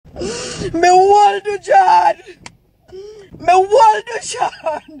Me hold Doujon. Me hold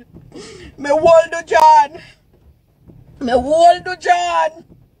Doujon. Me hold Doujon. Me hold Doujon.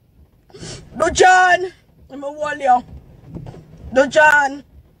 Doujon. Me hold you. Doujon.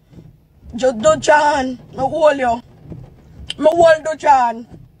 Doujon. Me hold you. Me hold Doujon.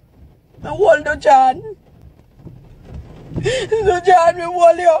 Me hold Doujon. Doujon, me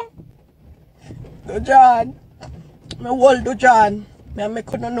hold you. Doujon. Me hold Doujon. Me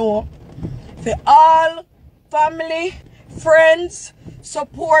couldn't know. For all family, friends,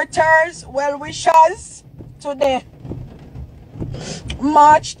 supporters, well-wishers today,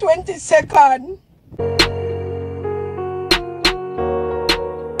 March 22nd.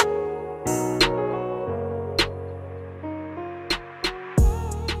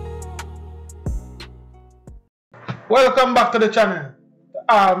 Welcome back to the channel, to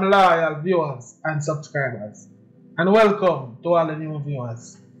all my loyal viewers and subscribers, and welcome to all the new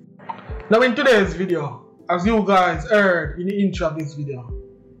viewers. Now in today's video, as you guys heard in the intro of this video,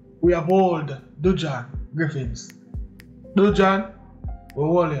 we have hold Doujon Griffiths. Doujon, we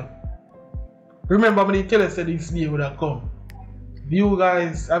hold you. Remember when I tell us that this day would have come. You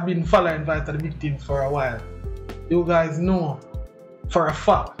guys have been following Vice of the victims for a while. You guys know for a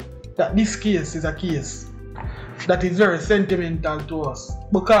fact that this case is a case that is very sentimental to us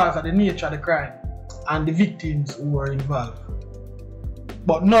because of the nature of the crime and the victims who were involved.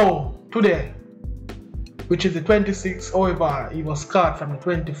 But now, today, which is the 26th, however, he was caught from the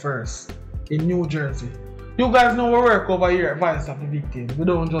 21st in New Jersey. You guys know we work over here at Voice of the Victims. We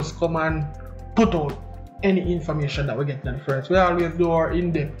don't just come and put out any information that we get in the first. We always do our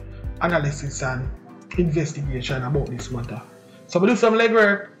in-depth analysis and investigation about this matter. So we do some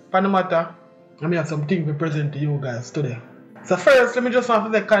legwork on the matter, and we have some things to present to you guys today. So first, let me just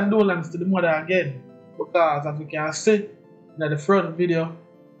want to say condolence to the mother again, because as you can see in the front video,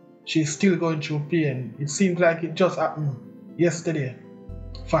 she's still going through pain. It seems like it just happened yesterday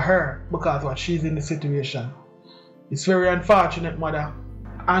for her because what she's in the situation. It's very unfortunate, mother.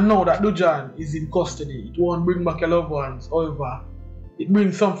 I know that Doujon is in custody. It won't bring back your loved ones. However, it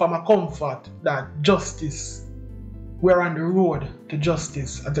brings some form of comfort that justice, we're on the road to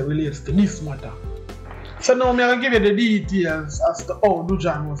justice as it relates to this matter. So now I'm going to give you the details as to how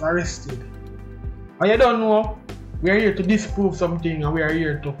Doujon was arrested. And you don't know, we are here to disprove something and we are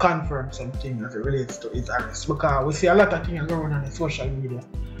here to confirm something as it relates to his arrest, because we see a lot of things going on in social media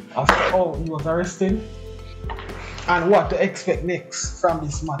as to how he was arrested and what to expect next from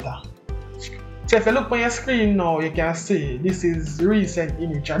this matter. So if you look on your screen now, you can see this is the recent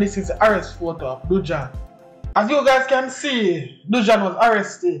image and this is the arrest photo of Doujon. As you guys can see, Doujon was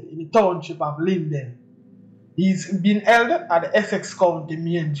arrested in the township of Linden. He's been held at the Essex County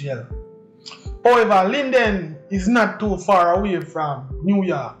main jail. However, Linden is not too far away from New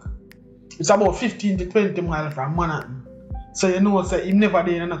York. It's about 15 to 20 miles from Manhattan. So you know, so he never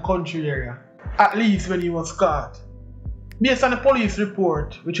did in a country area, at least when he was caught. Based on the police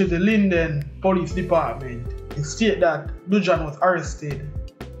report, which is the Linden Police Department, it states that Doujon was arrested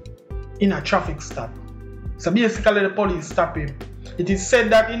in a traffic stop. So basically the police stopped him. It is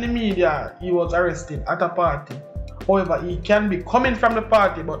said that in the media he was arrested at a party. However, he can be coming from the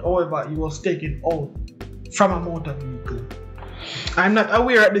party, but however, he was taken out from a motor vehicle. I'm not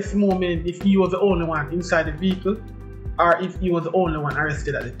aware at this moment if he was the only one inside the vehicle or if he was the only one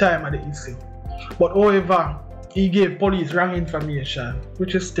arrested at the time of the issue. But however, he gave police wrong information,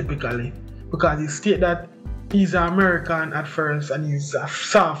 which is typically because he stated that he's an American at first and he's a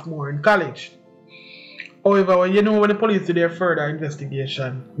sophomore in college. However, you know, when the police did their further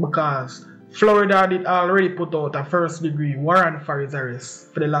investigation, because Florida did already put out a first-degree warrant for his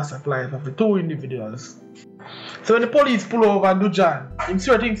arrest for the loss of life of the two individuals. So when the police pull over Doujon, in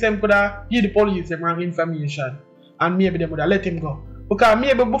certain things they could have give the police the wrong information and maybe they would have let him go. Because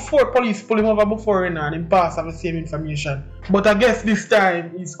maybe before police pull him over before and him pass have the same information. But I guess this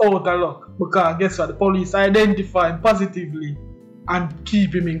time he's out of luck, because guess what, the police identify him positively and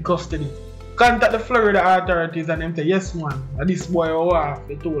keep him in custody. Contact the Florida authorities and them say, yes man, this boy will have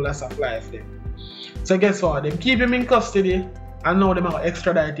the two loss of life then. So guess what, they keep him in custody and now they might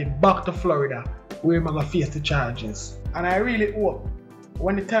extradite him back to Florida where he might face the charges. And I really hope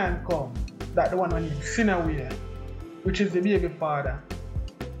when the time comes that the one when he's seen away, which is the baby father,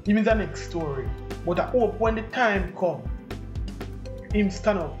 him is the next story. But I hope when the time comes, him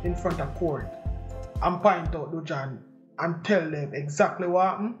stand up in front of court and point out Doujon and tell them exactly what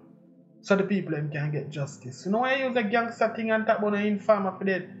happened, so the people them can get justice. You know why I use a gangster thing and talk about an informer for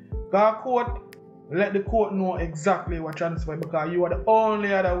that? Go to court, let the court know exactly what transpired, because you are the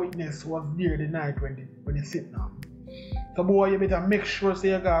only other witness who was there the night when they sit down. So boy, you better make sure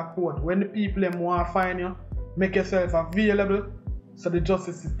say you got a court. When the people them want to find you, make yourself available so the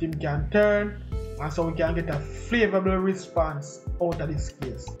justice system can turn and so we can get a favorable response out of this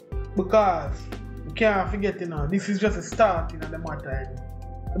case. Because we can't forget, this is just a start in the matter.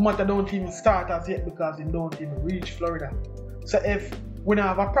 The matter don't even start as yet because it don't even reach Florida. So if we don't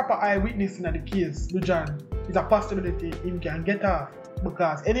have a proper eyewitness in the case, Doujon, it's a possibility him can get off.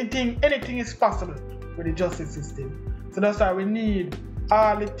 Because anything is possible with the justice system. So that's why we need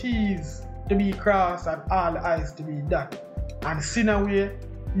all the T's to be crossed and all the I's to be dotted. And in a way,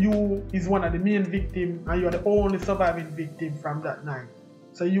 you is one of the main victims and you are the only surviving victim from that night.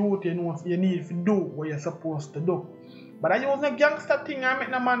 So you know you need to do what you're supposed to do. But I use a gangster thing and make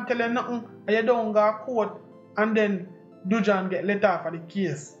no man tell you nothing and you don't go to court and then Doujon get let off of the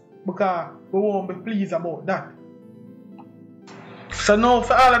case because we won't be pleased about that. So now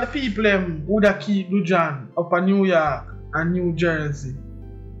for all of the people who da keep Doujon up in New York and New Jersey,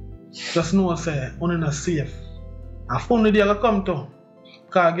 just know say you're not safe. And phone the day will come to.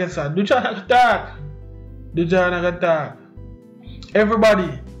 Because guess what? Doujon not talk. Doujon not talk.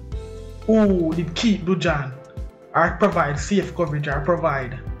 Everybody who did keep Doujon or provide safe coverage or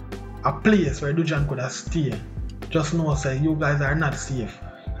provide a place where Doujon could have stayed, just know say you guys are not safe.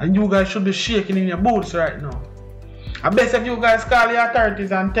 And you guys should be shaking in your boots right now. I best if you guys call the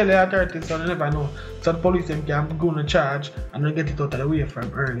authorities and tell the authorities so they never know. So the police can go on a charge and they get it out of the way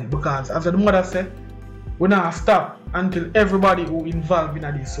from early. Because as the mother said, we not stop until everybody who involved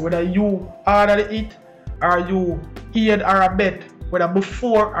in this, whether you order the hit or you aid or abet, whether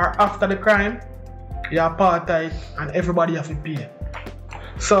before or after the crime, you're part of it and everybody has to pay.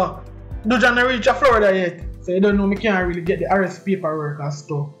 So Doujon not reach Florida yet. So you don't know, me can't really get the arrest paperwork and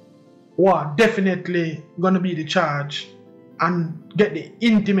stuff. What definitely gonna be the charge and get the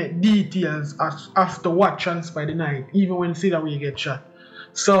intimate details as to what transpired the night, even when see that way you get shot.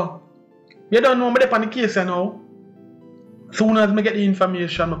 So you don't know me on the case now. Soon as I get the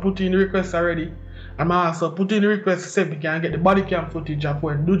information, I put in the request already. And I also put in the request to see if we can get the body cam footage of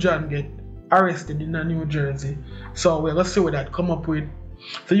when Doujon get arrested in New Jersey. So we're gonna see what that come up with.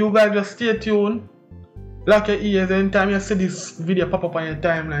 So you guys just stay tuned. Lock your ears anytime you see this video pop up on your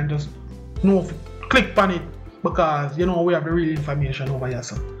timeline, just know click on it because you know we have the real information over here.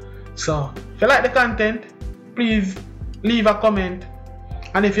 So if you like the content, please leave a comment.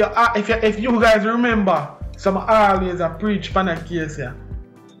 And if you guys remember some always a preach on that case here,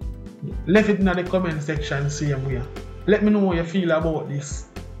 leave it in the comment section same way. Let me know how you feel about this.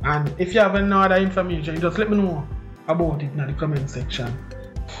 And if you have any other information, just let me know about it in the comment section.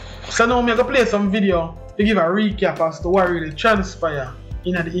 So now I'm going to play some video to give a recap as to what really transpired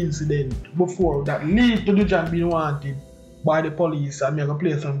in the incident before that lead to Doujon being wanted by the police. I'm going to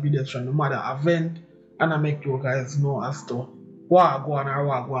play some videos from the mother event and I make you guys know as to what go on or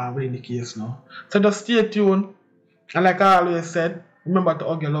what go on in the case now. So just stay tuned and like I always said, remember to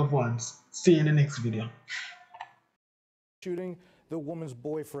hug your loved ones. See you in the next video. Shooting the woman's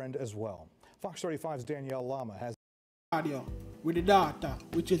boyfriend as well. Fox 35's Danielle Lama has audio with the daughter,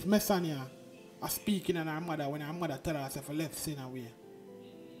 which is Messania, speaking on her mother when her mother tell herself a left sin away.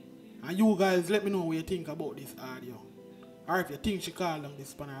 And you guys let me know what you think about this audio. Or if you think she called them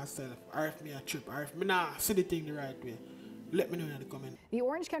this on herself, or if me a trip, or if me not see the thing the right way. Let me know in the comment. The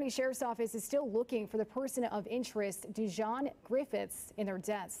Orange County Sheriff's Office is still looking for the person of interest, Doujon Griffiths, in their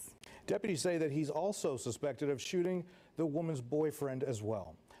deaths. deputies say that he's also suspected of shooting the woman's boyfriend as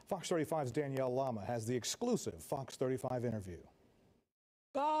well. Fox 35's Danielle Lama has the exclusive Fox 35 interview.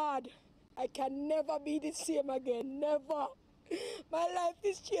 God, I can never be the same again, never. My life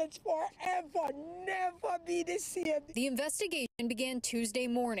is changed forever, never be the same. The investigation began Tuesday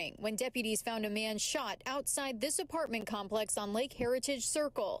morning when deputies found a man shot outside this apartment complex on Lake Heritage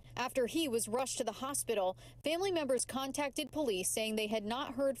Circle. After he was rushed to the hospital, family members contacted police saying they had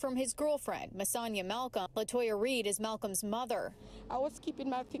not heard from his girlfriend, Masanya Malcolm. Latoya Reed is Malcolm's mother. I was keeping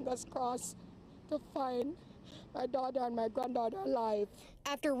my fingers crossed to find my daughter and my granddaughter alive.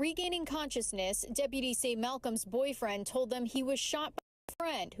 After regaining consciousness, deputies say Malcolm's boyfriend told them he was shot by a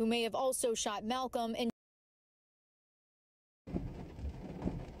friend who may have also shot Malcolm and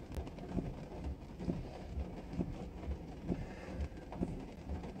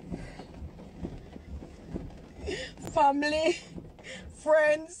family,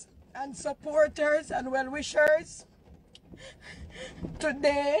 friends, and supporters and well-wishers.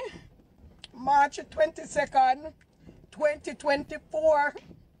 Today, March 22nd, 2024,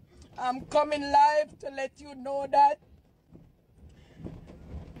 I'm coming live to let you know that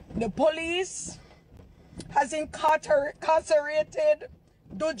the police has incarcerated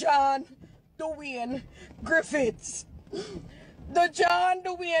Doujon Griffiths. Doujon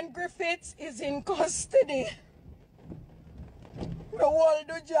Dwayne Griffiths is in custody. Me hold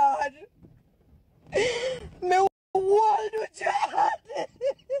Doujon. Me hold Doujon.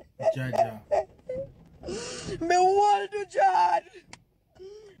 Jaja. Me hold Doujon.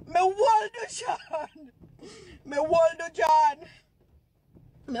 Me hold Doujon. Me hold Doujon.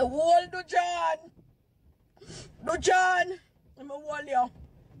 Me hold Doujon. Doujon. Me hold you.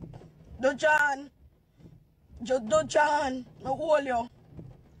 Doujon. Doujon. Me hold you.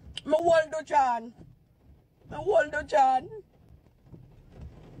 Me hold Doujon. Me hold Doujon.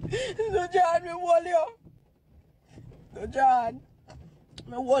 Doujon, me hold you. Doujon.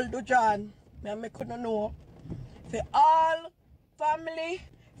 Me hold Doujon. Me couldn't know. For all family,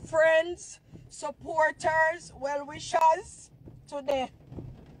 friends, supporters, well-wishers today,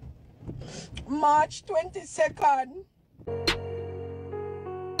 March 22nd,